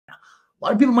A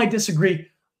lot of people might disagree.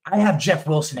 I have Jeff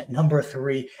Wilson at number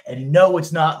 3, and no,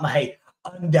 it's not my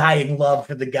undying love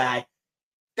for the guy.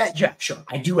 Yeah, sure,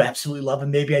 I do absolutely love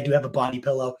him. Maybe I do have a body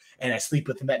pillow, and I sleep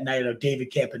with him at night. I know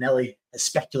David Campanelli has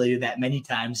speculated that many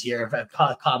times here,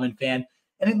 a common fan,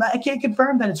 and I can't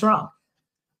confirm that it's wrong.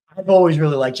 I've always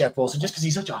really liked Jeff Wilson just because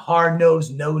he's such a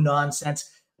hard-nosed,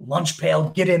 no-nonsense, lunch pail,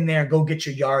 get in there, go get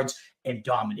your yards, and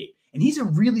dominate. And he's a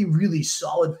really, really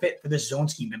solid fit for this zone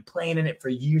scheme. Been playing in it for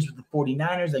years with the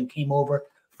 49ers, then came over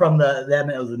from the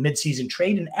midseason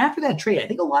trade. And after that trade, I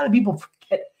think a lot of people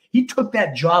forget he took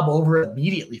that job over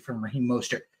immediately from Raheem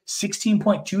Mostert.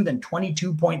 16.2, then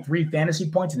 22.3 fantasy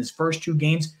points in his first 2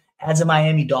 games as a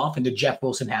Miami Dolphin. Did Jeff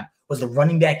Wilson have? Was the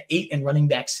running back 8 and running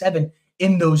back 7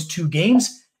 in those 2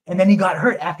 games. And then he got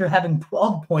hurt after having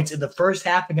 12 points in the first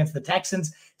half against the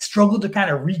Texans, struggled to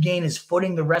kind of regain his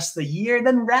footing the rest of the year,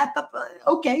 then wrapped up,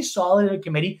 okay, solid in a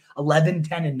committee, 11,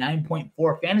 10, and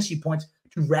 9.4 fantasy points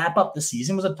to wrap up the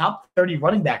season. Was a top 30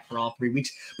 running back for all 3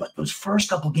 weeks. But those first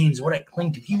couple games, what I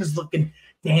cling to, he was looking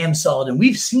damn solid. And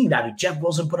we've seen that. Jeff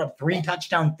Wilson put up 3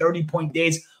 touchdown, 30-point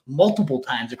days multiple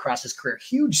times across his career.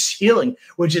 Huge ceiling,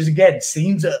 which is, again,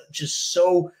 seems just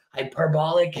so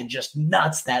hyperbolic and just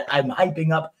nuts that I'm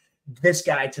hyping up this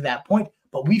guy to that point.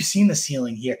 But we've seen the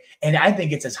ceiling here, and I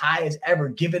think it's as high as ever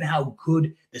given how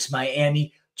good this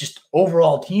Miami just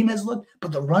overall team has looked.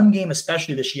 But the run game,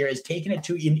 especially this year, has taken it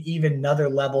to an even another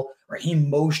level.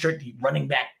 Raheem Mostert, the running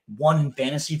back 1 in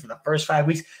fantasy for the first 5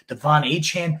 weeks. De'Von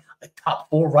Achane, a top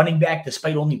 4 running back,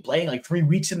 despite only playing like 3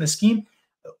 weeks in the scheme.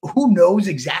 Who knows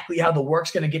exactly how the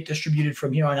work's going to get distributed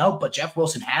from here on out, but Jeff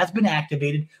Wilson has been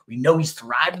activated. We know he's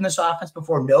thrived in this offense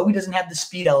before. No, he doesn't have the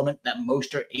speed element that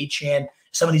Mostert, Achane,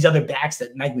 some of these other backs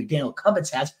that Mike McDaniel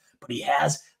covets has, but he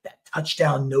has that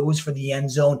touchdown nose for the end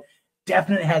zone.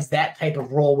 Definitely has that type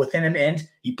of role within him, and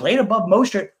he played above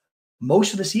Mostert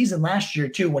most of the season last year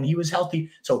too when he was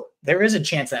healthy. So there is a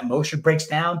chance that Mostert breaks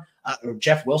down or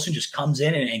Jeff Wilson just comes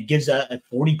in and gives a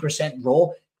 40%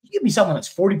 role. Give me someone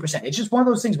that's 40%. It's just one of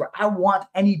those things where I want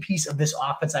any piece of this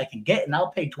offense I can get, and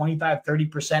I'll pay 25,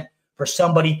 30% for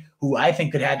somebody who I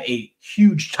think could have a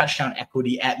huge touchdown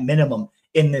equity at minimum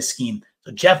in this scheme.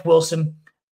 So Jeff Wilson,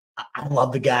 I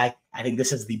love the guy. I think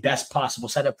this is the best possible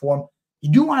setup for him.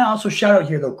 You do want to also shout out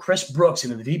here, though, Chris Brooks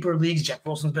in the deeper leagues. Jeff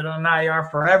Wilson's been on an IR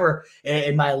forever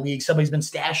in my league. Somebody's been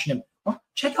stashing him. Well,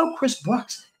 check out Chris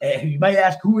Brooks. You might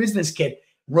ask, who is this kid?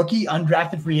 Rookie,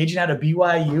 undrafted free agent out of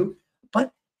BYU.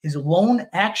 But his lone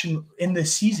action in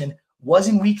this season was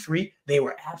in week 3. They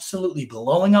were absolutely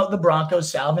blowing out the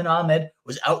Broncos. Salvon Ahmed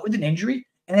was out with an injury.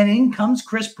 And then in comes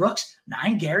Chris Brooks,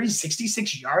 9 carries,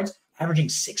 66 yards, averaging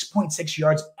 6.6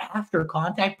 yards after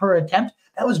contact per attempt.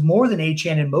 That was more than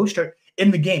Achane and Mostert in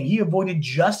the game. He avoided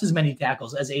just as many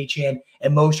tackles as Achane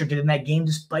and Mostert did in that game,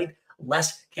 despite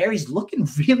less carries. Looking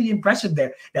really impressive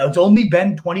there. Now, it's only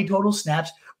been 20 total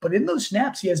snaps, but in those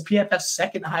snaps, he has PFF's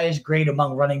second highest grade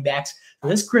among running backs. So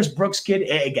this Chris Brooks kid,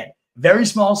 again, very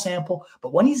small sample,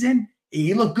 but when he's in,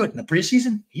 he looked good. In the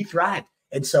preseason, he thrived.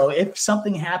 And so if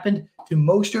something happened to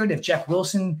Mostert, if Jeff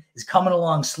Wilson is coming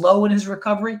along slow in his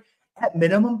recovery, at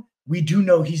minimum, we do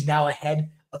know he's now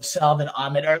ahead of Salvon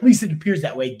Ahmed, or at least it appears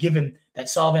that way, given that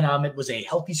Salvon Ahmed was a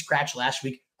healthy scratch last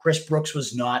week. Chris Brooks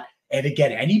was not. And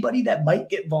again, anybody that might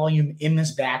get volume in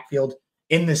this backfield,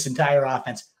 in this entire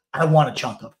offense, I want a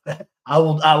chunk of. I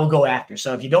will go after.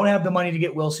 So if you don't have the money to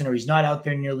get Wilson or he's not out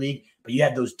there in your league, but you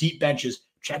have those deep benches,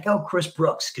 check out Chris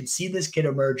Brooks. Could see this kid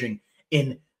emerging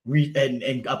in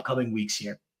upcoming weeks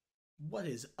here. What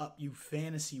is up, you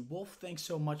fantasy wolf? Thanks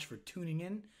so much for tuning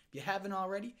in. If you haven't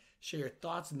already, share your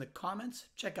thoughts in the comments,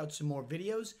 check out some more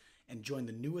videos, and join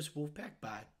the newest Wolfpack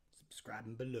by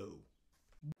subscribing below.